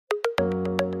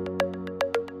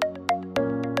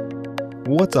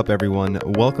What's up, everyone?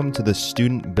 Welcome to the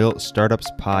Student Built Startups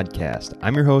podcast.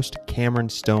 I'm your host, Cameron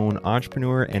Stone,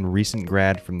 entrepreneur and recent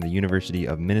grad from the University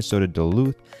of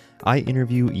Minnesota-Duluth. I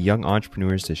interview young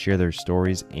entrepreneurs to share their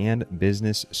stories and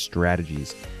business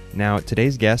strategies. Now,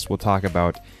 today's guest will talk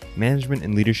about management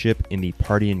and leadership in the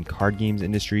party and card games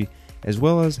industry, as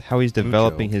well as how he's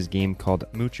developing his game called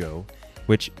Muco,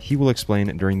 which he will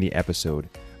explain during the episode.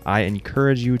 I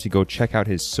encourage you to go check out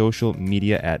his social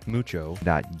media at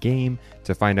muco.game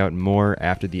to find out more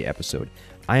after the episode.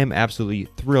 I am absolutely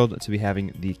thrilled to be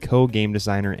having the co-game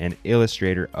designer and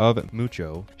illustrator of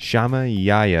Muco, Shema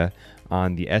Yahya,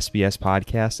 on the SBS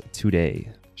podcast today.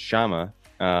 Shema,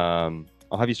 I'll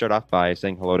have you start off by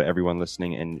saying hello to everyone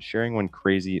listening and sharing one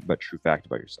crazy but true fact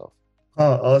about yourself.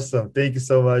 Oh, awesome. Thank you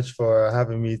so much for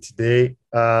having me today.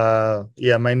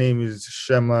 My name is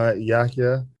Shema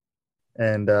Yahya.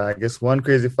 And I guess one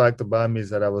crazy fact about me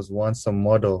is that I was once a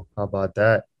model. How about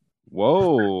that?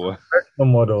 Whoa. A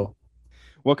model.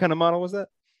 What kind of model was that?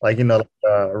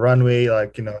 Runway,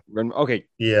 Okay.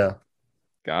 Yeah.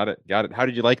 Got it. How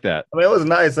did you like that? I mean, it was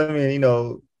nice. I mean,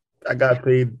 I got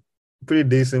paid pretty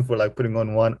decent for putting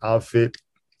on one outfit.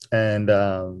 And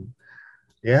I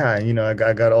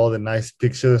got all the nice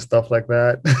pictures and stuff like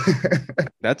that.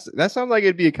 That sounds like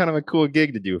it'd be a kind of a cool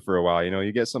gig to do for a while.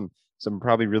 You get some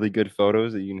probably really good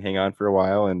photos that you can hang on for a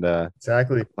while, and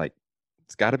exactly,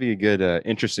 it's got to be a good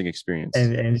interesting experience.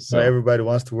 And so everybody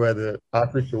wants to wear the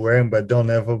outfit you're wearing, but don't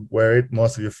ever wear it.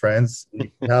 Most of your friends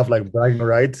have bragging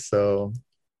rights. So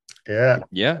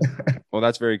yeah. Well,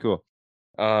 that's very cool.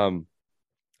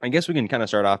 I guess we can kind of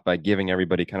start off by giving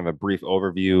everybody kind of a brief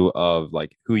overview of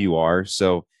who you are.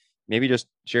 So maybe just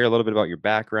share a little bit about your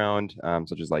background,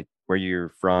 such as where you're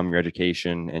from, your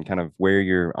education, and kind of where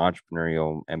your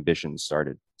entrepreneurial ambitions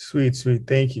started. Sweet.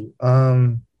 Thank you.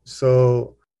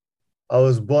 So I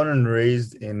was born and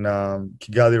raised in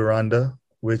Kigali, Rwanda,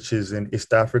 which is in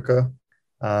East Africa.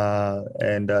 I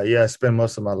spent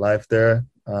most of my life there,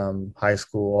 high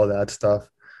school, all that stuff.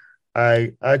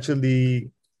 I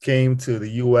actually came to the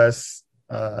U.S.,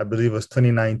 I believe it was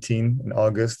 2019 in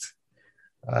August.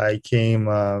 I came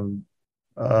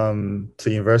to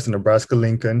University of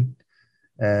Nebraska-Lincoln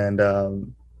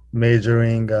and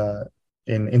majoring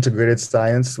in integrated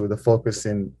science with a focus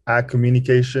in ag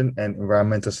communication and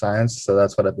environmental science. So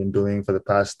that's what I've been doing for the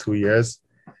past 2 years.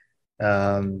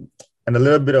 And a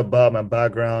little bit about my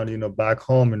background, back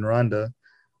home in Rwanda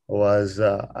was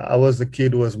I was the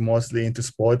kid who was mostly into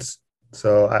sports.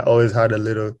 So I always had a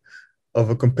little of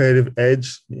a competitive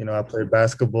edge. I played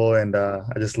basketball and I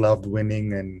just loved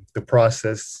winning and the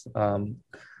process,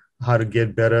 how to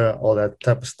get better, all that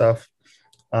type of stuff.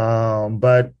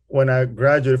 But when I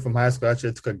graduated from high school, I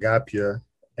actually took a gap year.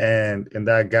 And in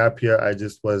that gap year, I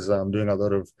just was doing a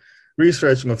lot of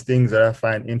researching of things that I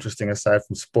find interesting aside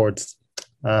from sports.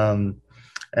 And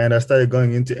I started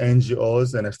going into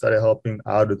NGOs and I started helping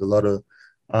out with a lot of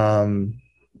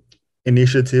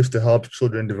initiatives to help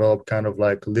children develop kind of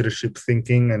leadership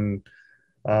thinking and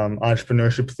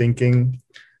entrepreneurship thinking.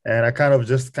 And I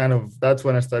that's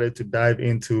when I started to dive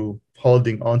into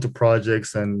holding onto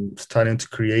projects and starting to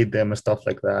create them and stuff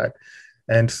like that.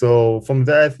 And so from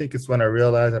there, I think it's when I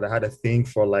realized that I had a thing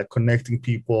for connecting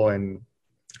people and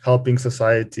helping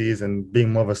societies and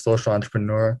being more of a social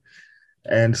entrepreneur.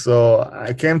 And so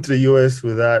I came to the US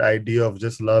with that idea of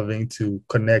just loving to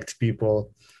connect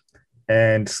people.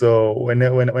 And so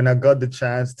when I got the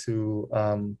chance to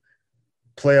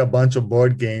play a bunch of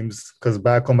board games, because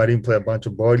back home I didn't play a bunch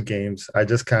of board games, I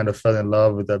just kind of fell in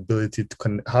love with the ability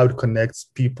to how to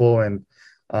connect people and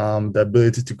the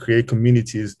ability to create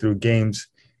communities through games.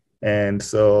 And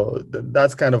so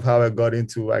that's kind of how I got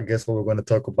into, I guess, what we're going to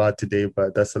talk about today,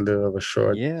 but that's a little of a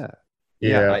short. Yeah.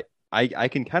 I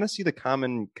can kind of see the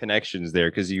common connections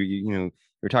there because you're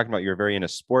talking about you're very into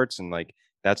sports and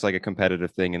that's a competitive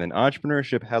thing. And then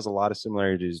entrepreneurship has a lot of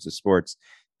similarities to sports.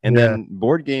 And then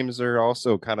board games are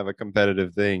also kind of a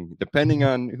competitive thing, depending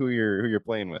on who you're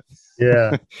playing with.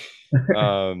 Yeah.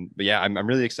 But yeah, I'm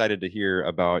really excited to hear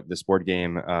about this board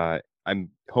game. I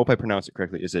hope I pronounce it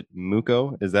correctly. Is it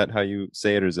Muco? Is that how you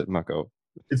say it, or is it Muco?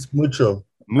 It's Muco.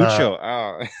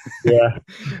 Yeah.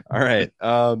 All right.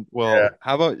 How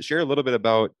about share a little bit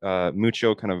about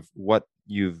Muco, kind of what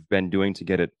you've been doing to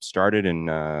get it started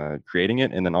and creating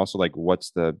it, and then also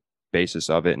what's the basis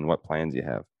of it and what plans you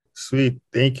have. Sweet.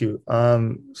 Thank you.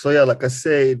 Like I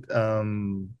said,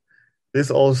 this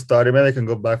all started, maybe I can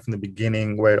go back from the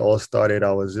beginning where it all started.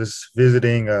 I was just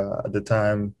visiting at the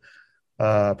time,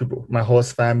 people, my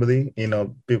host family,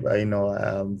 visiting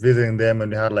them,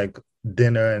 and we had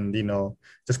dinner and,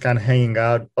 just kind of hanging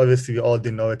out. Obviously, we all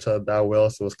didn't know each other that well,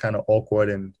 so it was kind of awkward.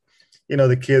 And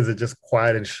the kids are just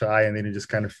quiet and shy, and then you just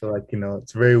kind of feel like,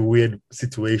 it's a very weird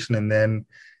situation. And then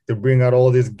they bring out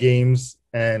all these games.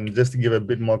 And just to give a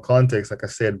bit more context, like I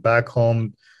said, back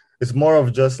home, it's more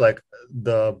of just like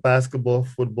the basketball,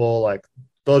 football, like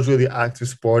those really active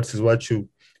sports is what you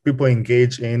people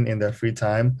engage in their free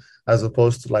time, as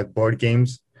opposed to like board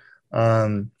games.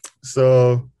 Um,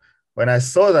 so when I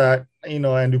saw that,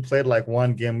 and we played like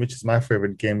one game, which is my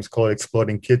favorite game, it's called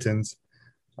Exploding Kittens.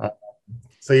 Uh,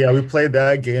 so yeah, we played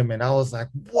that game, and I was like,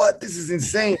 "What? This is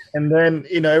insane!" And then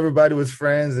everybody was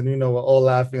friends, and we're all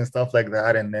laughing and stuff like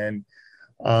that. And then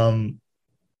um,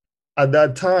 at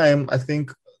that time, I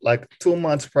think like 2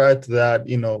 months prior to that,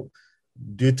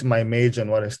 due to my major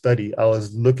and what I study, I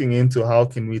was looking into how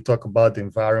can we talk about the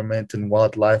environment and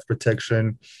wildlife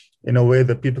protection in a way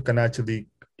that people can actually,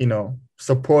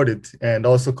 support it. And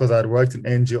also because I'd worked in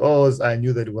NGOs, I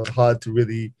knew that it was hard to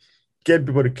really get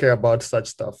people to care about such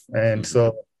stuff. And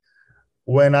so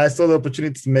when I saw the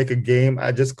opportunity to make a game,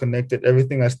 I just connected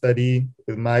everything I study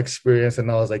with my experience.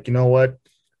 And I was like, you know what?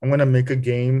 I'm going to make a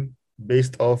game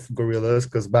based off gorillas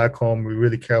because back home, we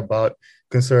really care about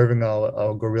conserving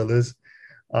our gorillas.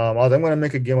 I'm going to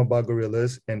make a game about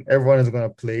gorillas, and everyone is going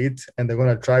to play it, and they're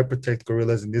going to try to protect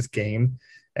gorillas in this game.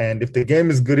 And if the game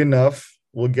is good enough,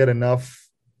 we'll get enough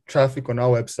traffic on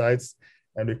our websites,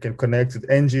 and we can connect with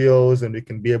NGOs, and we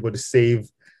can be able to save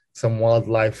some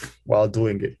wildlife while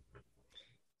doing it.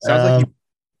 Sounds like Um, you.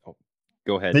 Oh,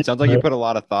 go ahead. Sounds like you put a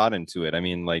lot of thought into it. I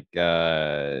mean, like,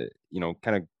 kind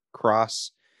of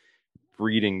cross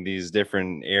breeding these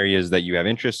different areas that you have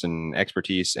interest and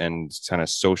expertise and kind of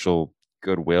social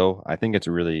goodwill. I think it's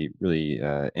a really, really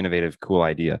innovative, cool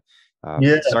idea.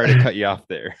 yeah, Sorry to cut you off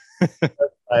there.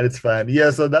 it's fine.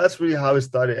 Yeah, so that's really how it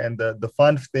started. And the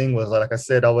fun thing was, like I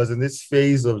said, I was in this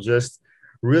phase of just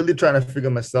really trying to figure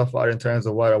myself out in terms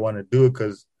of what I want to do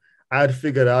because I had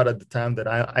figured out at the time that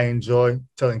I enjoy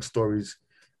telling stories.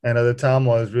 And at the time,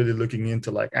 I was really looking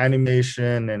into like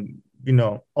animation and,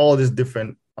 all these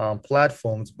different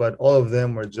platforms, but all of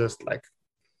them were just like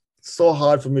so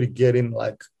hard for me to get in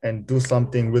like and do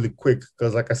something really quick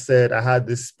because like I said, I had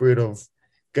this spirit of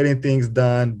getting things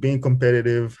done, being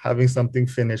competitive, having something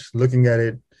finished, looking at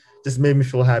it just made me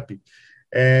feel happy.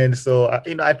 And so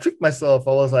I tricked myself.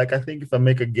 I was like, I think if I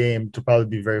make a game to probably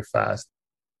be very fast.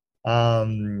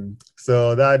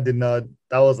 So that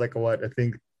was like what I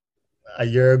think a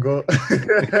year ago.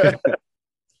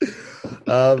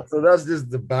 So that's just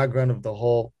the background of the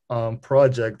whole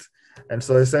project. And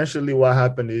so essentially what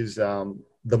happened is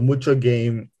the Mucho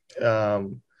game,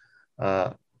 um,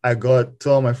 uh, I got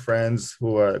two of my friends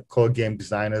who are code game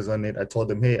designers on it. I told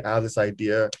them, hey, I have this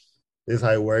idea. This is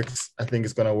how it works. I think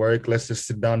it's going to work. Let's just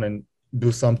sit down and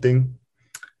do something.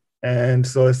 And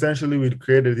so essentially we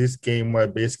created this game where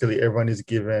basically everyone is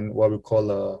given what we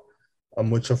call a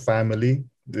Mucho family.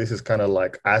 This is kind of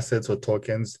like assets or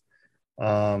tokens.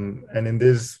 And in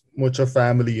this Mucho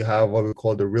family, you have what we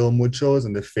call the real Muchos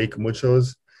and the fake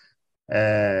Muchos.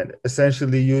 And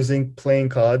essentially using playing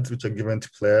cards, which are given to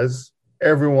players,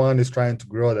 everyone is trying to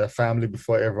grow their family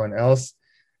before everyone else.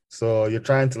 So you're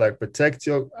trying to like protect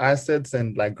your assets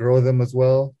and like grow them as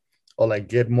well, or like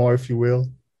get more, if you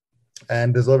will.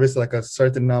 And there's obviously like a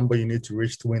certain number you need to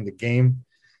reach to win the game.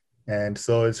 And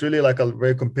so it's really like a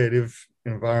very competitive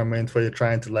environment where you're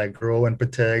trying to like grow and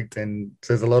protect. And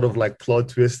there's a lot of like plot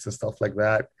twists and stuff like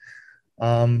that.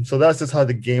 So that's just how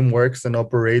the game works and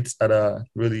operates at a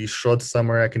really short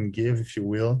summary I can give, if you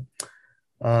will.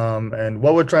 And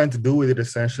what we're trying to do with it,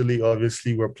 essentially,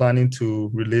 obviously, we're planning to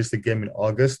release the game in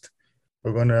August.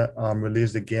 We're going to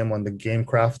release the game on the Game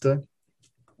Crafter.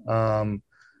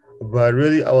 But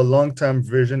really, our long-term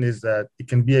vision is that it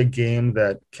can be a game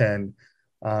that can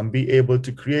be able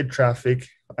to create traffic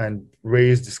and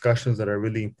raise discussions that are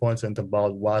really important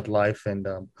about wildlife and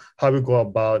how we go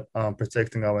about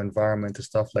protecting our environment and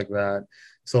stuff like that.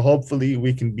 So hopefully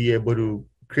we can be able to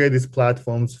create these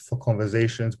platforms for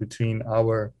conversations between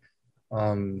our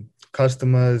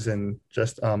customers and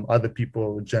just other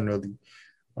people generally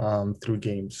through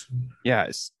games. Yeah,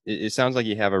 it sounds like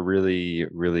you have a really,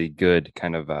 really good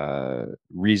kind of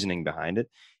reasoning behind it.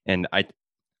 And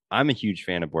I'm a huge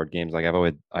fan of board games. Like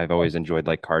I've always enjoyed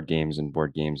like card games and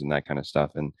board games and that kind of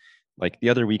stuff. And like the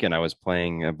other weekend I was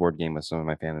playing a board game with some of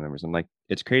my family members. I'm like,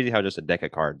 it's crazy how just a deck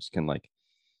of cards can like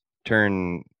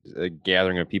turn a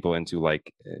gathering of people into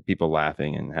like people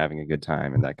laughing and having a good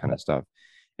time and that kind of stuff.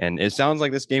 And it sounds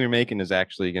like this game you're making is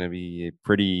actually going to be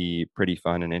pretty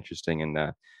fun and interesting.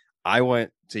 And I want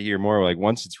to hear more. Like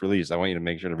once it's released, I want you to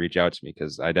make sure to reach out to me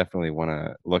because I definitely want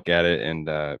to look at it. And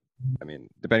I mean,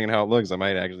 depending on how it looks, I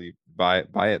might actually buy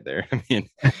it there. I mean,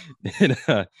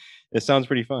 it sounds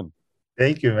pretty fun.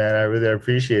 Thank you, man. I really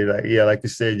appreciate it. Like, yeah, like you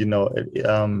said,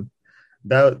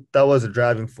 that was a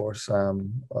driving force,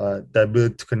 the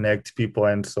ability to connect people,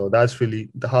 and so that's really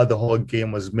how the whole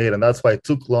game was made, and that's why it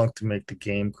took long to make the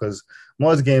game because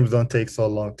most games don't take so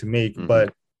long to make. Hmm.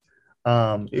 But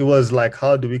it was like,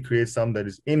 how do we create something that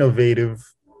is innovative,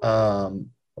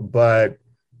 but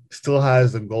still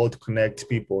has the goal to connect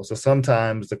people? So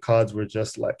sometimes the cards were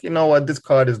just like, you know what, this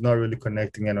card is not really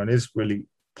connecting anyone. It's really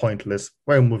pointless.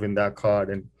 We're moving that card.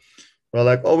 And we're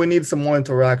like, oh, we need some more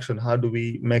interaction. How do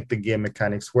we make the game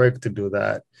mechanics work to do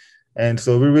that? And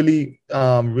so we really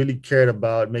cared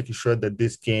about making sure that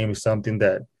this game is something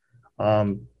that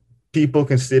um, people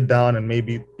can sit down and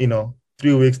maybe,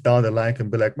 3 weeks down the line can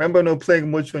be like, remember no playing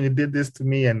much when you did this to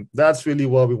me? And that's really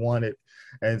what we wanted.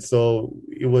 And so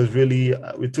it was really,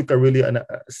 we took a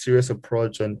serious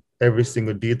approach on every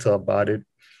single detail about it.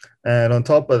 And on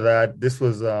top of that, this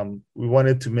was, we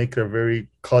wanted to make it a very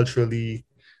culturally,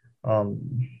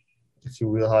 um, if you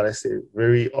will, how do I say it,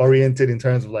 very oriented in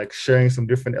terms of like sharing some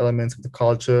different elements of the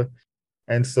culture.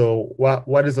 And so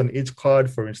what is on each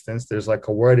card, for instance, there's like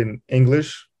a word in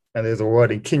English and there's a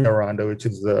word in Kinyarwanda, which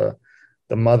is the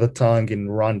mother tongue in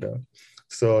Rwanda.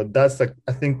 So that's like,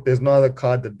 I think there's no other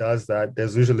card that does that.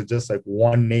 There's usually just like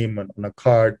one name on a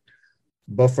card.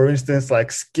 But for instance, like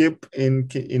skip in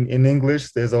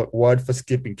English, there's a word for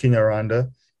skip in Kinyarwanda,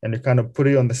 and you kind of put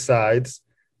it on the sides.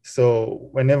 So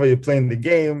whenever you're playing the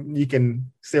game, you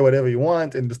can say whatever you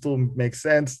want and it still makes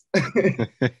sense.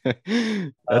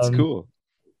 That's um, cool.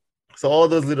 so all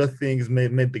those little things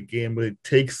made the game really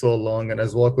take so long. And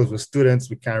as workers with students,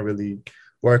 we can't really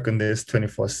work on this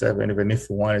 24/7, even if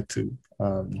we wanted to.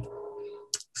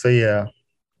 So yeah.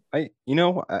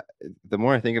 The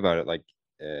more I think about it, like,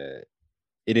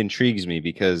 it intrigues me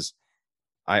because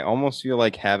I almost feel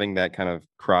like having that kind of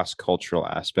cross-cultural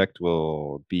aspect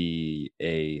will be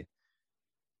a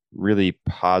really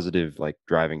positive, like,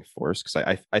 driving force.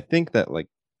 Because I think that, like,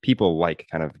 people like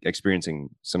kind of experiencing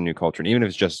some new culture, and even if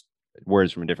it's just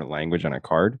words from a different language on a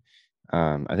card.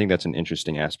 I think that's an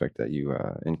interesting aspect that you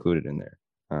included in there.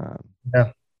 Um,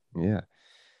 Yeah. yeah.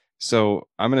 So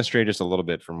I'm going to stray just a little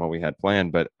bit from what we had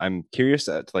planned, but I'm curious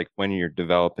at, like, when you're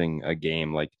developing a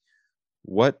game, like,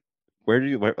 what where do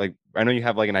you like, I know you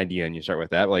have like an idea and you start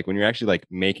with that, but, like, when you're actually like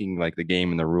making like the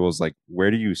game and the rules, like, where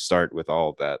do you start with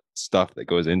all that stuff that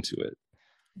goes into it?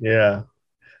 Yeah.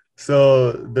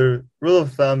 So the rule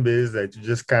of thumb is that you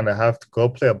just kind of have to go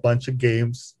play a bunch of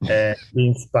games and be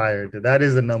inspired. That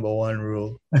is the number one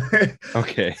rule.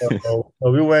 Okay. So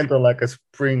we went on like a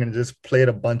spring and just played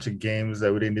a bunch of games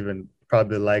that we didn't even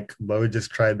probably like, but we just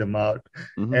tried them out.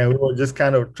 Hmm. And we were just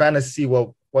kind of trying to see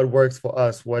what works for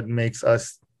us, what makes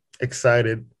us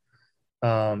excited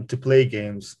to play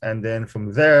games. And then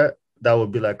from there, that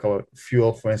would be like our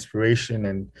fuel for inspiration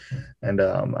and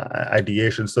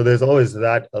ideation. So there's always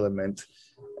that element.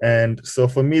 And so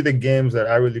for me, the games that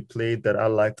I really played that I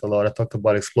liked a lot, I talked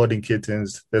about Exploding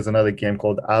Kittens. There's another game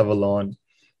called Avalon.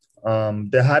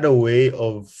 They had a way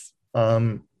of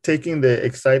taking the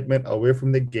excitement away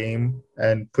from the game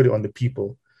and put it on the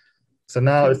people. So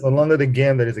now Okay. it's no longer the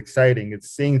game that is exciting. It's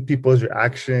seeing people's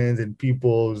reactions and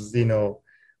people's,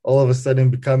 all of a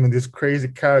sudden becoming these crazy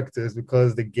characters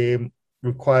because the game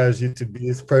requires you to be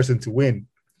this person to win.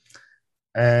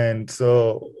 And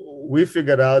so we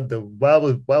figured out that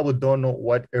while we don't know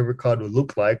what every card will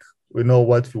look like, we know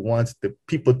what we want the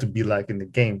people to be like in the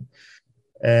game.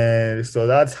 And so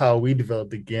that's how we developed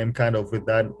the game, kind of with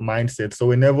that mindset. So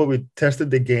whenever we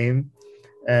tested the game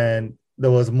and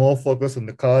there was more focus on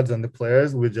the cards and the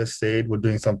players, we just said we're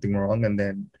doing something wrong. And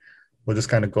then we'll just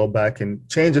kind of go back and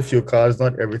change a few cards,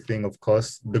 not everything, of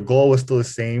course. The goal was still the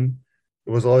same. It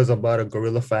was always about a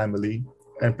gorilla family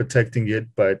and protecting it.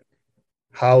 But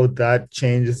how that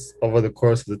changes over the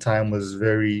course of the time was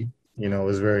very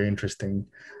interesting.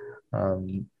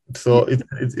 So Yeah.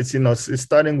 it's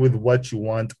starting with what you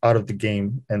want out of the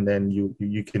game, and then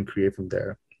you can create from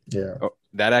there. Yeah. Oh,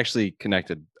 that actually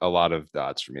connected a lot of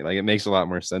dots for me. Like, it makes a lot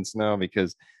more sense now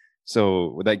because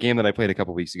so that game that I played a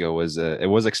couple weeks ago was it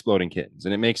was Exploding Kittens,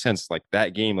 and it makes sense. Like,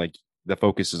 that game, like, the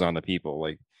focus is on the people.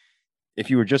 Like, if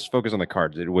you were just focused on the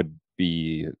cards, it would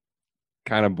be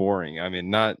kind of boring. I mean,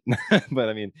 not, but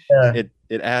I mean, Yeah.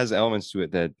 it has elements to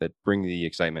it that bring the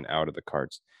excitement out of the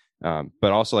cards.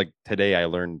 But also, like, today I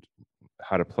learned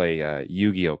how to play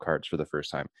Yu-Gi-Oh cards for the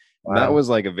first time. And that Wow. was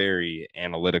like a very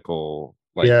analytical,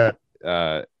 like, Yeah.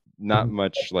 uh, not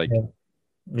much like, Yeah.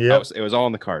 Yep. it was all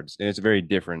in the cards, and it's a very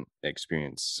different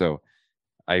experience. So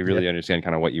I Yep. really understand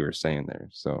kind of what you were saying there.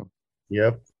 So,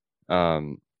 Yep.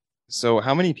 um, so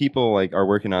how many people, like, are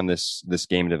working on this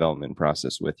game development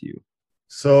process with you?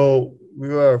 So we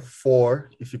were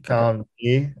four, if you Okay. count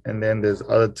me, and then there's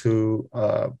other two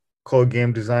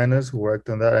co-game designers who worked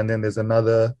on that, and then there's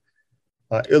another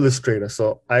illustrator.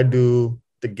 So I do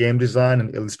the game design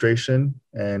and illustration,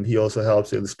 and he also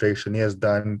helps illustration. He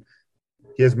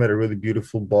has made a really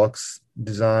beautiful box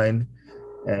design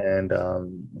and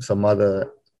some other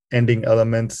ending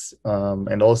elements.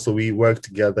 And also we work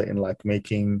together in like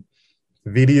making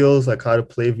videos, like how to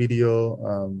play video.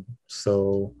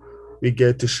 So we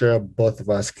get to share both of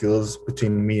our skills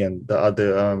between me and the other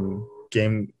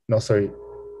game. No, sorry,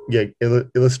 yeah,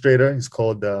 illustrator. It's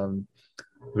called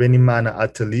Venimana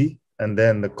Atali. And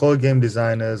then the core game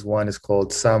designers, one is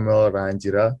called Samuel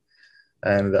Ranjira,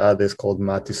 and the other is called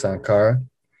Matthew Sankar.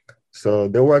 So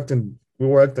we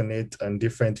worked on it in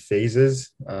different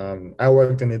phases. I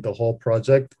worked on it the whole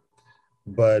project,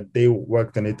 but they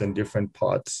worked on it in different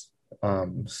parts.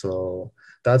 So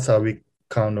that's how we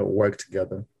kind of work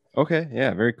together. Okay.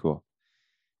 Yeah. Very cool.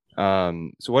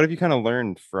 So what have you kind of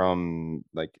learned from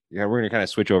like, yeah, we're gonna kind of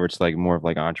switch over to like more of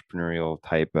like entrepreneurial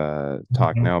type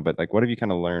talk Mhm. now, but like what have you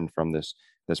kind of learned from this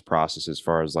process as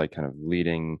far as like kind of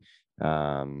leading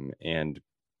and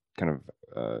kind of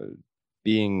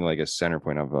being like a center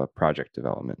point of a project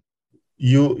development?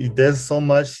 There's so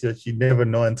much that you never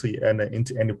know until you enter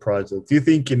into any project. You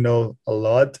think you know a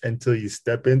lot until you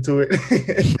step into it.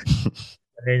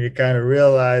 And then you kind of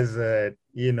realize that,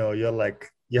 you're like,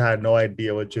 you had no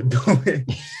idea what you're doing.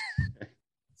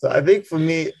 So I think for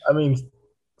me, I mean,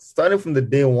 starting from the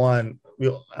day one,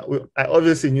 I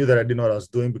obviously knew that I didn't know what I was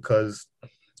doing because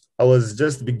I was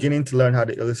just beginning to learn how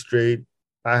to illustrate.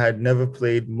 I had never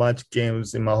played much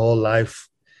games in my whole life.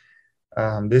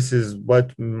 This is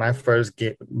what my first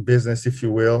business, if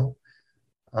you will.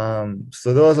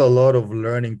 So there was a lot of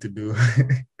learning to do.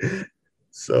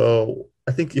 So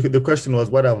I think the question was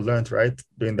what I've learned, right,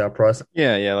 during that process.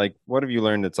 Yeah, yeah. Like, what have you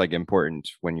learned that's like important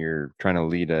when you're trying to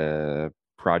lead a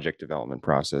project development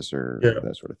process or Yeah.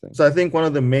 that sort of thing? So I think one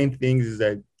of the main things is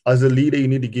that as a leader, you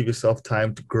need to give yourself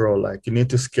time to grow. Like you need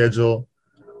to schedule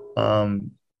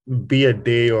um, be a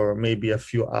day or maybe a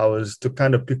few hours to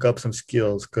kind of pick up some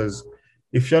skills. Because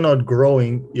if you're not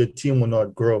growing, your team will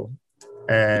not grow.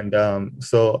 And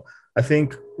so I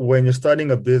think when you're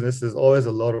starting a business, there's always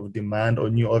a lot of demand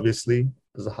on you, obviously.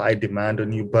 There's a high demand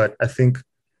on you. But I think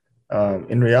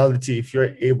in reality, if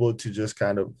you're able to just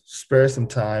kind of spare some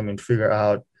time and figure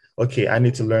out, okay, I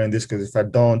need to learn this because if I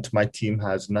don't, my team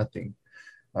has nothing.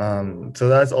 So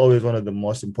that's always one of the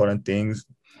most important things.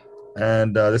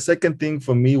 And the second thing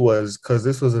for me was because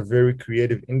this was a very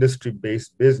creative industry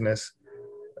based business,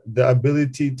 the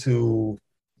ability to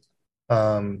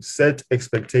set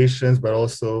expectations, but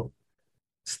also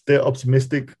stay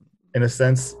optimistic in a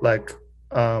sense. Like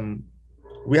um,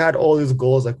 we had all these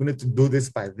goals, like we need to do this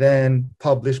by then,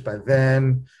 publish by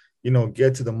then,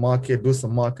 get to the market, do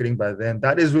some marketing by then.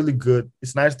 That is really good.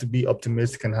 It's nice to be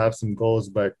optimistic and have some goals,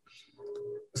 but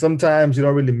sometimes you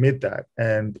don't really meet that.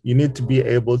 And you need to be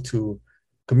able to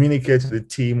communicate to the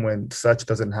team when such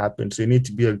doesn't happen. So you need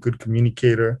to be a good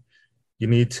communicator. You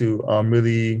need to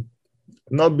really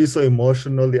not be so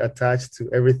emotionally attached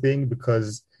to everything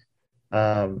because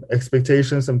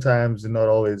expectations sometimes are not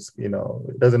always,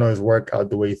 it doesn't always work out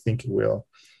the way you think it will.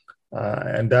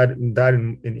 And that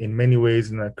in many ways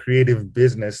in a creative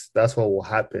business, that's what will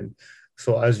happen.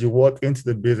 So as you walk into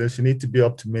the business, you need to be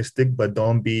optimistic, but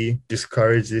don't be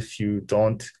discouraged if you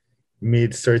don't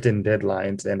meet certain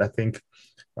deadlines. And I think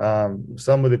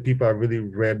some of the people have really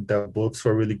read the books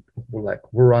for really like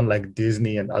who run like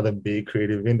Disney and other big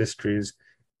creative industries.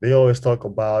 They always talk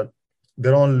about they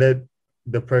don't let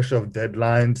the pressure of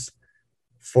deadlines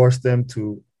force them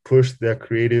to push their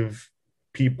creative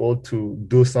people to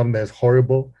do something that's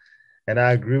horrible. And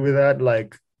I agree with that.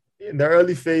 Like in the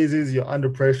early phases, you're under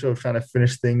pressure of trying to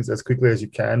finish things as quickly as you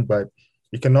can, but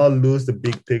you cannot lose the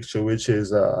big picture, which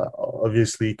is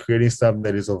obviously creating something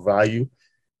that is of value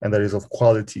and that is of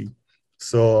quality.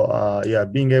 So yeah,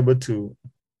 being able to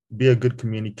be a good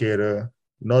communicator,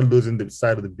 not losing the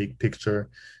sight of the big picture.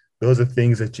 Those are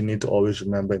things that you need to always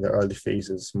remember in the early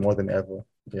phases more than ever.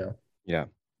 Yeah. Yeah,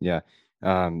 yeah.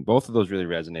 Both of those really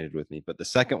resonated with me, but the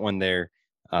second one there,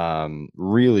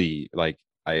 really like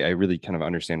I really kind of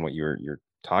understand what you're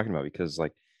talking about because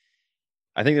like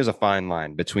I think there's a fine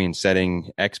line between setting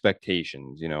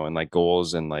expectations, and like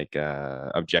goals and like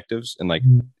objectives, and like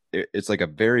it's like a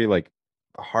very like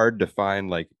hard to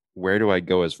find like where do I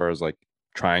go as far as like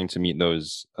trying to meet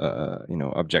those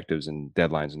objectives and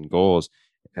deadlines and goals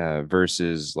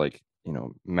versus like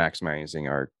maximizing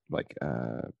our like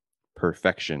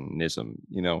perfectionism,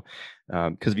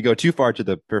 because if you go too far to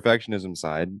the perfectionism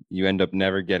side, you end up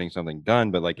never getting something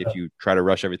done. But like if you try to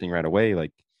rush everything right away,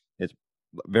 like it's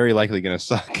very likely going to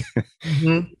suck.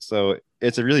 Mm-hmm. So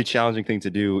it's a really challenging thing to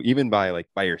do, even by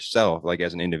yourself, like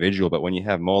as an individual. But when you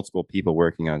have multiple people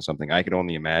working on something, I could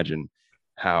only imagine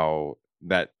how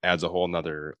that adds a whole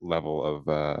nother level of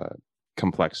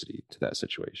complexity to that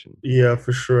situation. Yeah,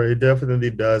 for sure. It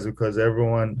definitely does because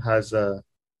everyone has a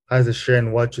share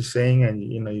in what you're saying, and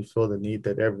you feel the need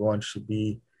that everyone should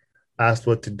be asked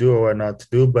what to do or what not to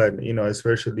do. But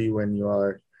especially when you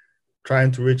are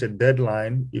trying to reach a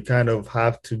deadline, you kind of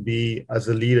have to be, as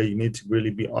a leader, you need to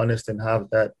really be honest and have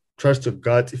that trust your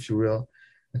gut, if you will,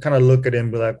 and kind of look at it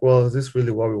and be like, well, is this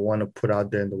really what we want to put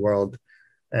out there in the world?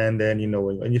 And then,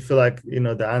 when you feel like,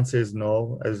 the answer is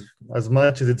no, as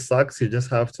much as it sucks, you just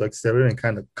have to accept it and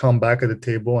kind of come back at the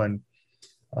table and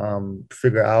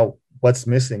figure out what's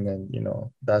missing. And,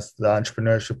 that's the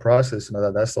entrepreneurship process.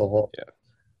 That's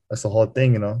the whole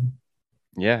thing.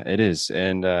 Yeah, it is.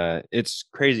 And it's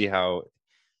crazy how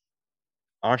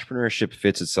entrepreneurship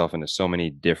fits itself into so many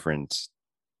different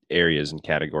areas and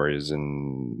categories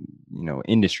and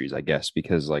industries, I guess,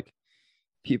 because like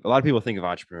a lot of people think of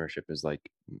entrepreneurship as like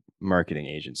marketing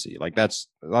agency. Like that's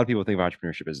a lot of people think of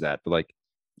entrepreneurship as that, but like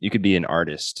you could be an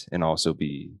artist and also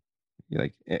be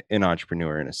like an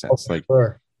entrepreneur in a Oh, sense. for Like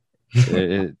sure.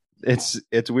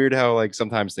 it's weird how like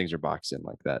sometimes things are boxed in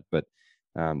like that, but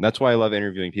that's why I love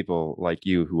interviewing people like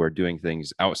you who are doing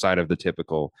things outside of the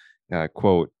typical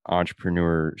quote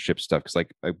entrepreneurship stuff. Because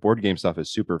like board game stuff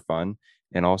is super fun,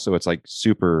 and also it's like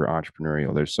super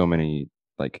entrepreneurial. There's so many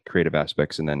like creative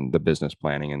aspects, and then the business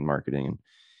planning and marketing.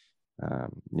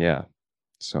 Yeah,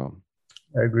 so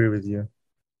I agree with you.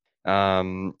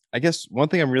 I guess one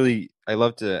thing I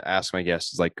love to ask my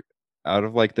guests is like out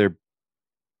of like their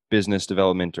business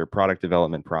development or product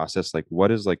development process, like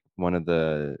what is like one of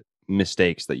the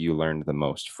mistakes that you learned the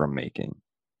most from making?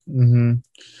 Hmm.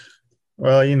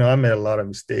 Well, I made a lot of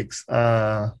mistakes. We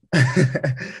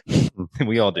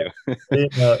all do.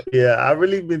 Yeah, I've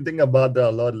really been thinking about that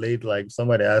a lot lately. Like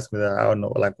somebody asked me that, I don't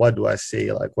know, like what do I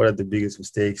say? Like what are the biggest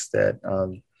mistakes that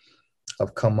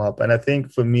have come up? And I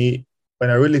think for me,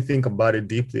 when I really think about it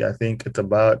deeply, I think it's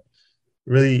about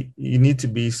really you need to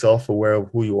be self-aware of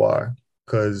who you are.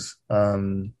 Because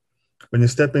when you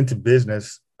step into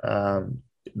business,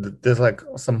 there's like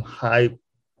some high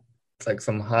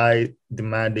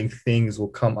demanding things will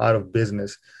come out of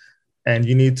business, and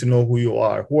you need to know who you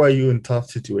are. Who are you in tough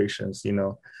situations?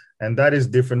 And that is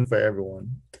different for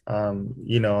everyone.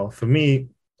 For me,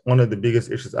 one of the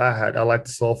biggest issues I like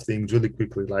to solve things really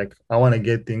quickly. Like I want to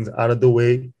get things out of the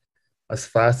way as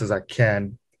fast as I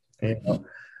can. You know?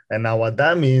 And now what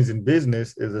that means in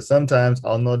business is that sometimes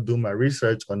I'll not do my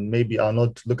research on, maybe I'll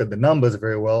not look at the numbers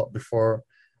very well before,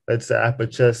 let's say, I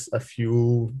purchase a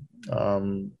few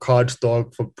card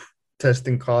stock for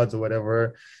testing cards or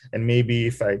whatever. And maybe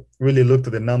if I really looked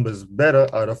at the numbers better,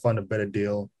 I would have found a better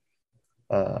deal,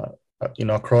 uh,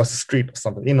 across the street or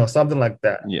something, something like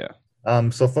that. Yeah.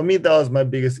 So for me, that was my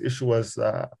biggest issue was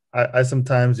I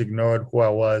sometimes ignored who I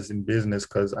was in business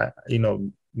because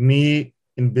me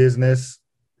in business,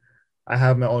 I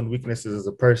have my own weaknesses as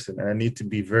a person, and I need to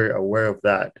be very aware of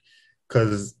that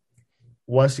because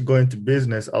once you go into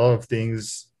business, a lot of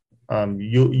things,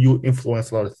 you influence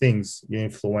a lot of things. You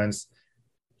influence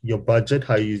your budget,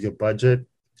 how you use your budget,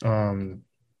 um,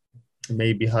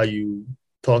 maybe how you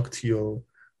talk to your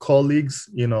colleagues.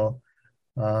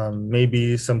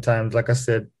 Maybe sometimes, like I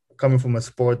said, coming from a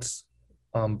sports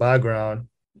background,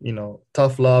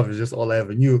 tough love is just all I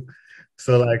ever knew.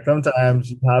 So like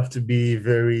sometimes you have to be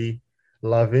very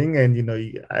loving, and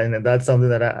and that's something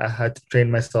that I had to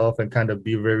train myself and kind of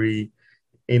be very,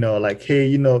 like,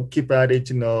 hey, keep at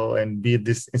it, and be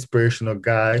this inspirational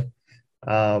guy,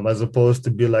 as opposed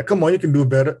to be like, come on, you can do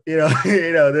better.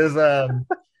 There's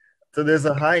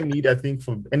a high need, I think,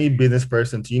 for any business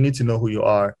person to, you need to know who you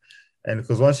are. And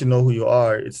because once you know who you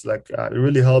are, it's like it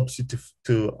really helps you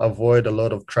to avoid a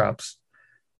lot of traps.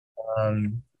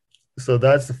 Um, so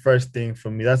that's the first thing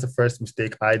for me. That's the first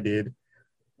mistake I did.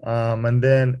 And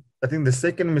then I think the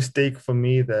second mistake for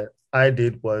me that I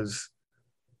did was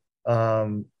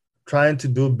um, trying to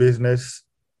do business,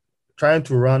 trying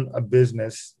to run a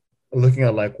business, looking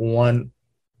at like one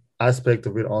aspect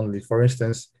of it only. For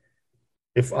instance,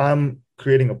 if I'm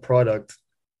creating a product,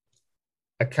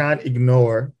 I can't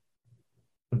ignore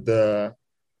the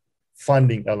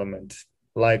funding element.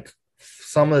 Like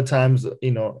some of the times,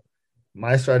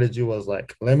 my strategy was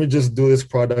like, let me just do this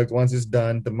product. Once it's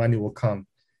done, the money will come.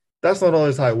 That's not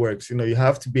always how it works. You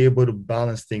have to be able to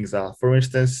balance things out. For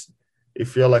instance,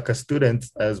 if you're like a student,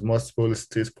 as most people listen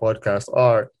to this podcast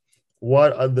are,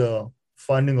 what are the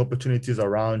funding opportunities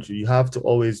around you? You have to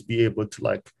always be able to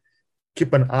like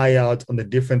keep an eye out on the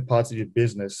different parts of your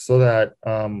business so that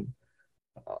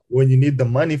when you need the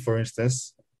money, for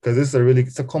instance, because this is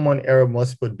it's a common error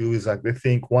most people do is like they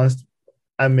think once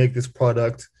I make this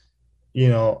product,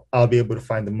 I'll be able to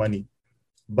find the money.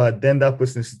 But then that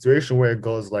puts in a situation where it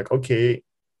goes like, okay,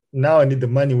 now I need the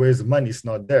money. Where's the money? It's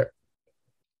not there.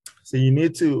 So you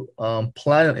need to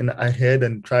plan in ahead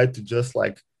and try to just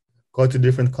like go to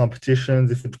different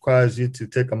competitions. If it requires you to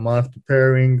take a month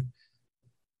preparing,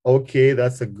 okay,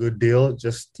 that's a good deal.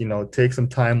 Just, take some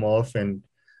time off and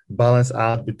balance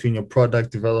out between your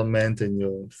product development and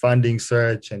your funding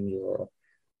search and your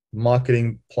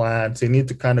marketing plan. So you need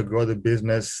to kind of grow the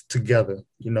business together.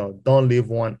 Don't leave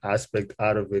one aspect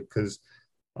out of it because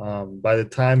by the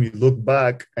time you look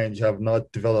back and you have not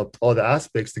developed all the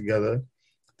aspects together,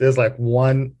 there's like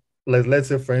one, like let's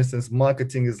say for instance,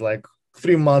 marketing is like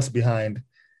 3 months behind,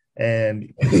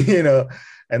 and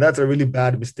and that's a really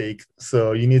bad mistake.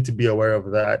 So you need to be aware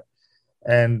of that,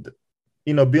 and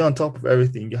be on top of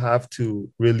everything. You have to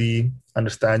really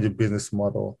understand your business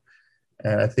model.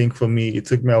 And I think for me, it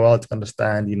took me a while to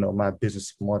understand, my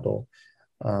business model.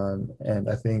 And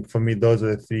I think for me, those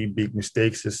are the three big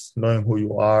mistakes: is knowing who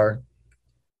you are,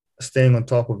 staying on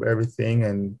top of everything,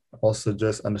 and also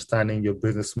just understanding your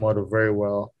business model very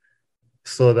well.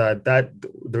 So that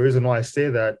the reason why I say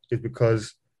that is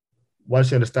because once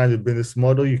you understand your business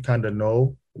model, you kind of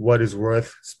know what is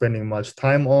worth spending much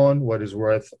time on, what is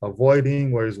worth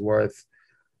avoiding, what is worth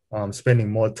spending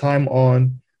more time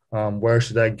on, where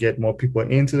should I get more people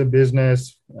into the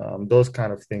business, those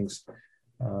kind of things.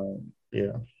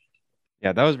 Yeah.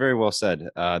 Yeah, that was very well said.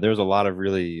 There was a lot of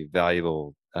really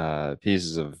valuable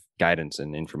pieces of guidance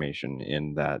and information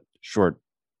in that short.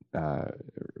 Uh,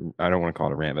 I don't want to call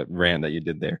it a rant, but rant that you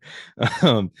did there.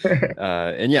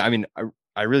 And yeah, I mean,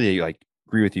 I really like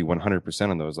agree with you 100%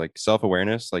 on those. Like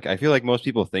self-awareness. Like I feel like most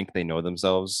people think they know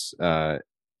themselves, and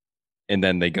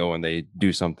then they go and they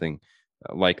do something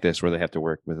like this where they have to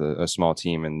work with a small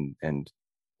team and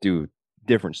do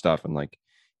different stuff, and like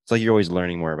it's like you're always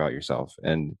learning more about yourself,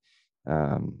 and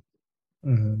um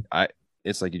Mhm. I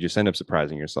it's like you just end up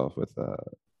surprising yourself with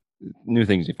new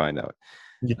things you find out.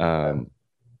 Yeah. um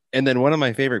and then one of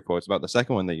my favorite quotes about the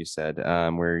second one that you said,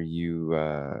 where you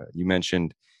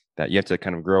mentioned that you have to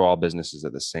kind of grow all businesses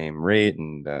at the same rate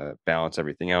and balance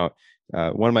everything out.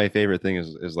 One of my favorite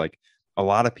things is like a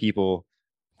lot of people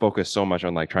focus so much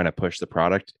on like trying to push the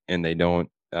product and they don't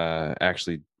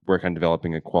actually work on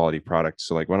developing a quality product.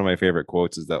 So like one of my favorite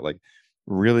quotes is that like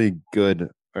really good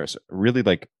or really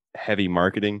like heavy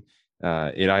marketing,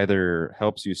 it either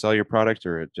helps you sell your product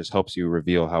or it just helps you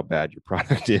reveal how bad your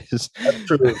product is. That's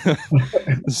true.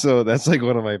 So that's like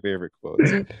one of my favorite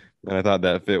quotes. And I thought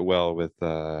that fit well with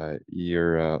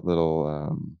your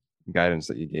little guidance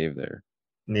that you gave there.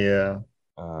 Yeah.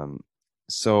 Um,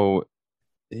 so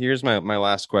here's my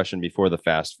last question before the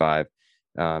fast five.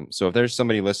 So if there's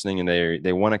somebody listening and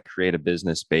they want to create a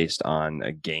business based on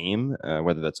a game,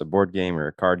 whether that's a board game or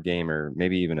a card game or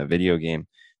maybe even a video game,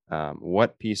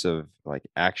 what piece of like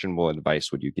actionable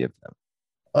advice would you give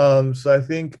them? So I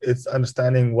think it's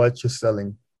understanding what you're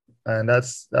selling. And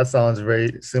that sounds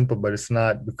very simple, but it's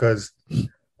not, because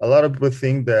a lot of people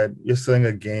think that you're selling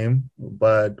a game,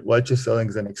 but what you're selling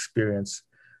is an experience.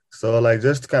 So like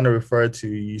just to kind of refer to,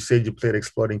 you said you played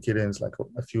Exploding Kittens like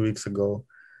a few weeks ago.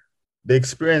 The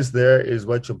experience there is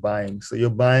what you're buying. So you're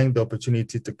buying the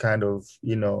opportunity to kind of,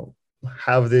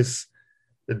 have this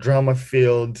the drama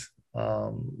filled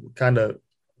kind of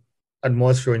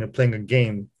atmosphere when you're playing a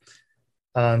game.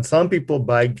 And some people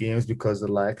buy games because they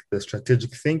like the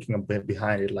strategic thinking a bit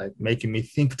behind it, like making me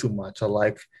think too much, or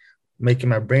like making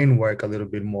my brain work a little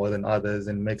bit more than others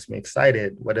and makes me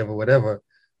excited, whatever, whatever.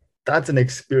 That's an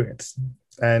experience.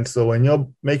 And so when you're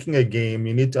making a game,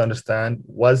 you need to understand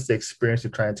what's the experience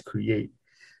you're trying to create.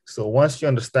 So once you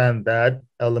understand that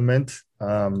element,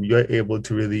 you're able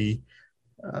to really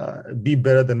be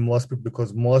better than most people,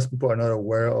 because most people are not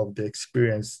aware of the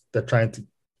experience they're trying to,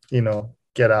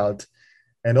 get out.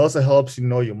 And also helps you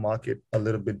know your market a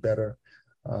little bit better.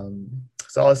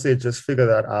 So I'll say just figure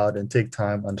that out and take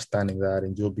time understanding that,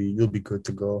 and you'll be good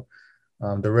to go.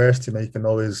 The rest, you can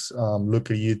always look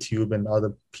at YouTube and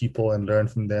other people and learn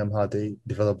from them how they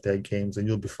develop their games, and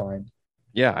you'll be fine.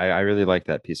 Yeah, I really like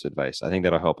that piece of advice. I think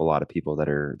that'll help a lot of people that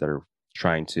are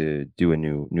trying to do a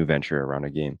new venture around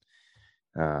a game.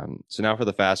 So now for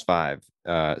the fast five.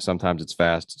 Sometimes it's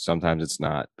fast, sometimes it's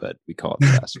not, but we call it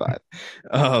the fast five.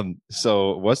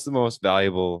 So what's the most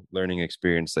valuable learning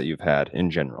experience that you've had in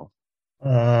general?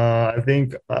 I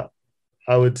think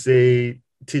I would say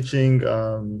teaching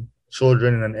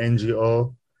children in an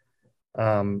NGO.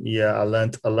 Yeah, I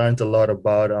learned a lot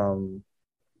about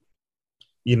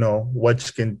what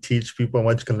you can teach people and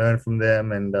what you can learn from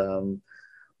them, and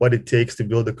what it takes to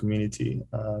build a community,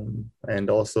 and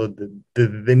also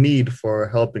the need for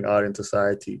helping out in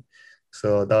society.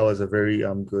 So that was a very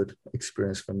good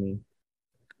experience for me.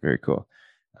 Very cool.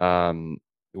 Um,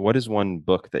 what is one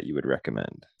book that you would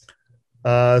recommend?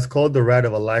 It's called The Ride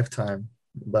of a Lifetime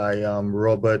by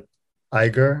Robert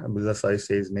Iger. I believe that's how you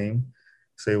say his name.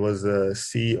 So he was the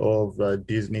CEO of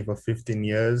Disney for 15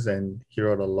 years, and he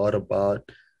wrote a lot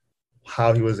about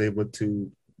how he was able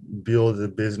to build the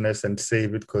business and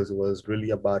save it because it was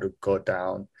really about to go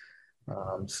down.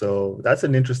 So that's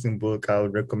an interesting book. I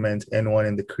would recommend anyone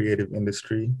in the creative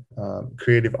industry,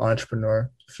 creative entrepreneur,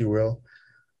 if you will.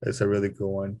 It's a really good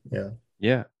one. Yeah.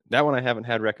 Yeah, that one I haven't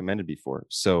had recommended before.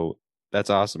 So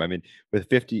that's awesome. I mean, with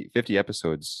 50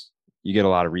 episodes, you get a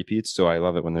lot of repeats. So I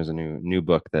love it when there's a new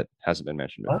book that hasn't been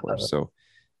mentioned before. Ah, So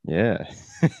yeah.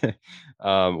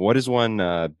 What is one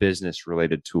business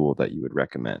related tool that you would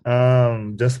recommend?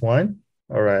 just one.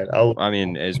 All right. I'll. I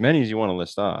mean, as many as you want to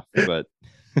list off, but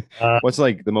Uh, what's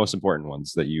like the most important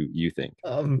ones that you think?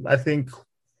 I think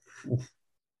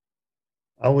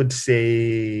I would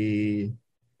say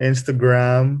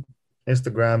Instagram.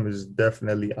 Instagram is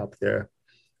definitely up there.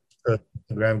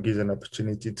 Instagram gives an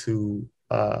opportunity to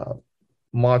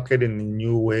market in a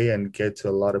new way and get to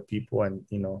a lot of people, and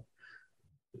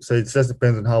so it just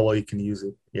depends on how well you can use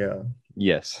it. Yeah.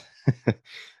 Yes.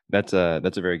 That's a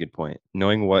very good point.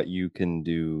 Knowing what you can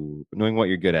do, knowing what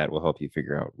you're good at will help you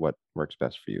figure out what works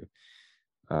best for you.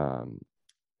 Um,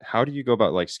 how do you go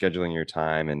about like scheduling your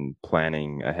time and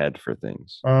planning ahead for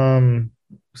things? Um,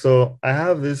 so I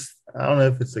have this, I don't know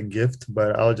if it's a gift,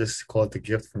 but I'll just call it a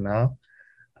gift for now.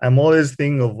 I'm always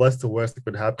thinking of what's the worst that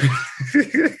could happen.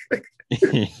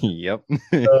 Yep.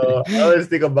 So I always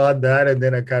think about that, and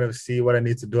then I kind of see what I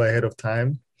need to do ahead of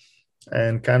time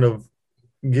and kind of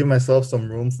give myself some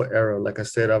room for error. Like I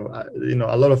said, a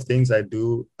lot of things I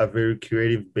do are very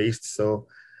creative based. So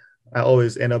I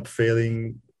always end up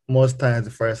failing most times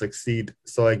before I succeed.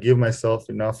 So I give myself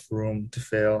enough room to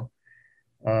fail,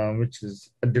 which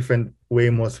is a different way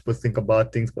most people think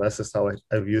about things, but that's just how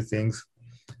I view things.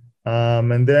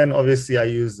 And then obviously I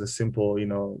use the simple,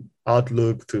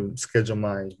 Outlook to schedule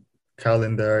my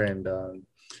calendar. And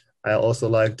I also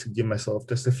like to give myself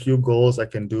just a few goals I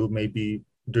can do maybe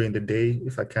during the day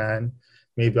if I can.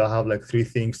 Maybe I'll have like three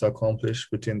things to accomplish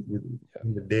within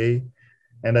the day.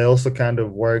 And I also kind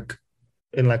of work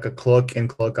in like a clock in,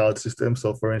 clock out system.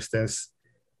 So for instance,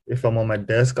 if I'm on my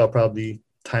desk, I'll probably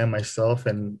time myself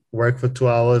and work for 2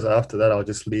 hours. After that, I'll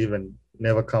just leave and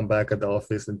never come back at the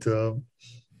office until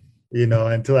I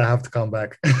have to come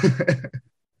back.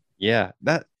 Yeah,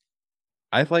 that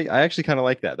I actually kind of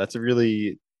like that. That's a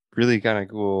really kind of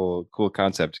cool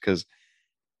concept because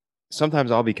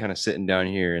sometimes I'll be kind of sitting down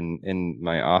here in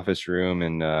my office room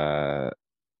and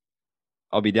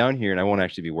I'll be down here and I won't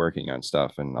actually be working on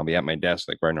stuff and I'll be at my desk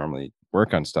like where I normally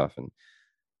work on stuff and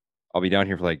I'll be down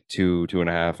here for like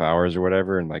 2.5 hours or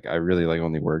whatever and like I really like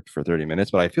only worked for 30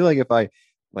 minutes. But I feel like if I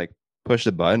like push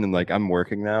the button and like I'm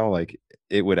working now, like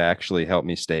it would actually help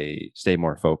me stay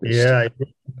more focused. Yeah,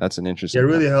 That's an it interesting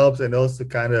really concept. helps and also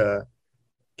kind of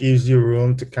gives you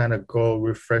room to kind of go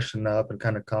refreshen up and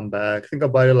kind of come back. Think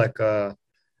about it like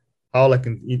how like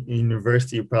in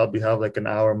university you probably have like an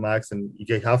hour max and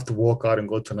you have to walk out and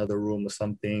go to another room or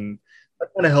something. That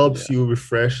kind of helps Yeah. you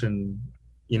refresh and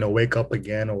wake up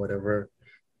again or whatever.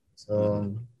 Hmm.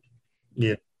 So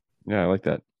yeah. Yeah, I like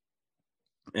that.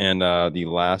 And the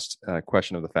last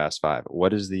question of the Fast Five.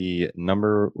 What is the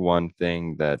number one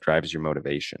thing that drives your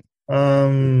motivation?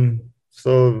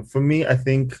 So for me, I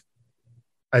think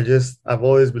I've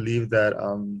always believed that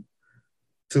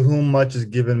to whom much is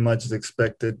given, much is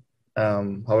expected.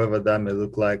 However that may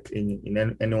look like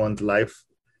in anyone's life.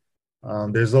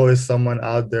 There's always someone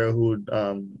out there who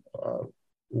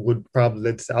would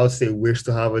probably, I would say, wish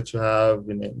to have what you have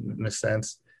in a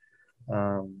sense.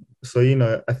 So,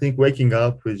 I think waking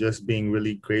up with just being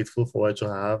really grateful for what you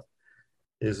have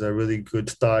is a really good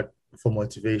start for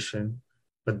motivation.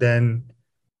 But then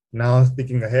now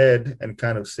thinking ahead and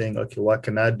kind of saying, okay, what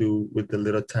can I do with the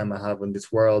little time I have in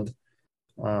this world?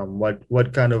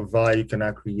 What kind of value can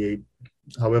I create,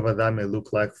 however that may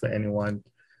look like for anyone?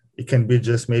 It can be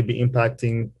just maybe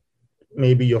impacting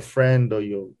maybe your friend or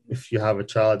if you have a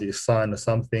child, your son or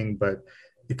something, but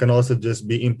it can also just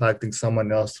be impacting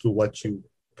someone else through what you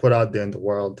put out there in the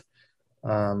world.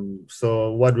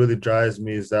 So what really drives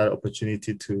me is that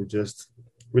opportunity to just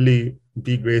really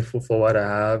be grateful for what I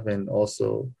have and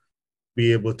also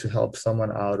be able to help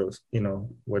someone out of,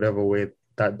 whatever way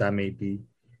that may be.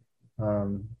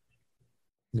 Um,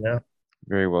 yeah.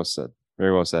 Very well said.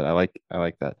 Very well said. I like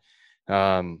that.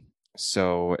 Um,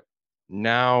 so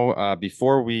now,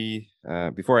 before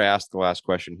I ask the last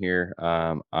question here,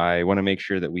 I want to make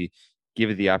sure that we give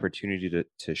you the opportunity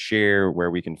to share where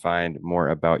we can find more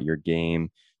about your game,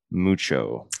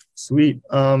 Muco. Sweet.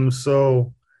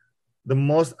 So the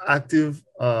most active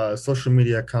social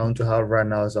media account to have right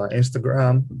now is our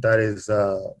Instagram. That is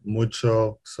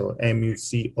Muco, so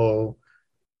MUCO.game.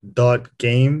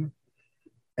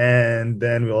 And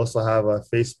then we also have a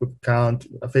Facebook account,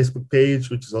 a Facebook page,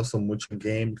 which is also Mucho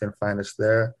Game. You can find us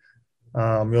there.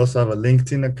 We also have a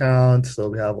LinkedIn account, so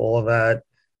we have all that.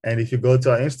 And if you go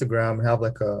to our Instagram, we have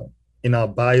in our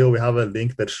bio, we have a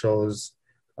link that shows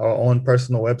our own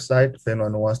personal website if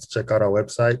anyone wants to check out our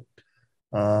website.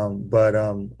 But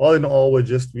all in all,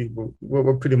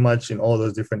 we're pretty much in all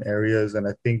those different areas. And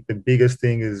I think the biggest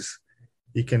thing is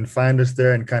you can find us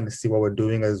there and kind of see what we're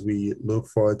doing as we look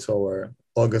forward to our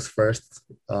August 1st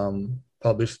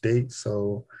published date.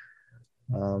 So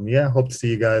yeah, hope to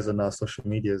see you guys on our social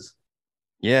medias.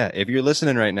 Yeah, if you're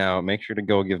listening right now, make sure to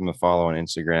go give them a follow on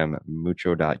Instagram,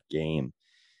 mucho.game.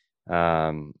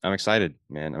 I'm excited,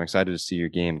 man. I'm excited to see your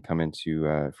game come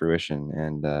into fruition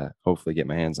and hopefully get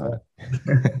my hands on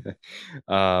it.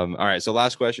 All right, so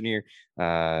last question here.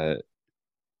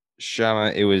 Shema,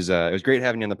 it was great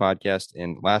having you on the podcast.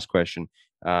 And last question,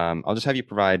 I'll just have you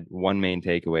provide one main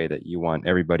takeaway that you want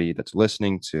everybody that's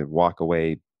listening to walk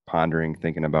away pondering,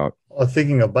 thinking about.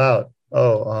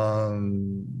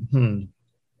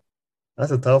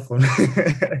 That's a tough one.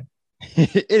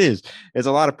 It is. It's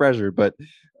a lot of pressure, but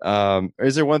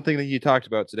is there one thing that you talked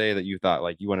about today that you thought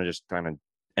like you want to just kind of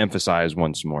emphasize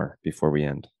once more before we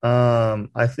end?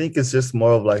 I think it's just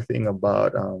more of like thinking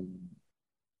about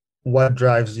what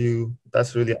drives you. I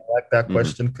like that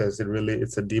question because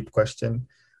it's a deep question.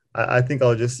 I think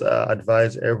I'll just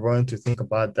advise everyone to think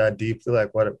about that deeply,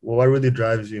 like what really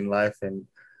drives you in life, and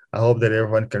I hope that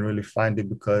everyone can really find it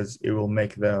because it will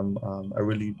make them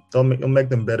it'll make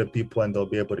them better people, and they'll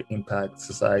be able to impact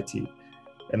society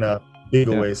in a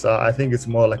bigger way. So I think it's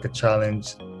more like a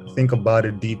challenge. Think about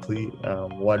it deeply,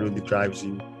 what really drives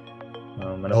you,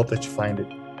 and I hope that you find it.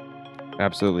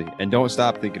 Absolutely. And don't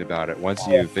stop thinking about it once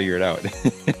you figure it out.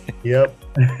 Yep.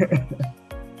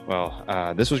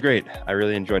 Well, this was great. I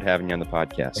really enjoyed having you on the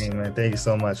podcast. Hey, man. Thank you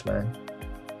so much, man.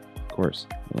 Of course.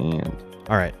 And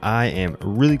all right. I am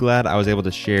really glad I was able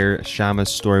to share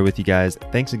Shema's story with you guys.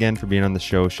 Thanks again for being on the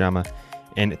show, Shema.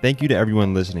 And thank you to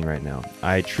everyone listening right now.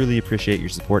 I truly appreciate your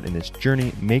support in this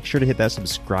journey. Make sure to hit that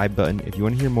subscribe button. If you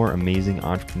want to hear more amazing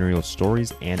entrepreneurial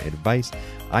stories and advice,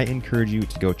 I encourage you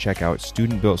to go check out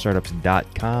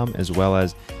studentbuiltstartups.com as well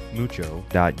as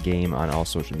mucho.game on all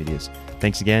social medias.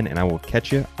 Thanks again, and I will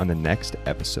catch you on the next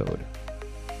episode.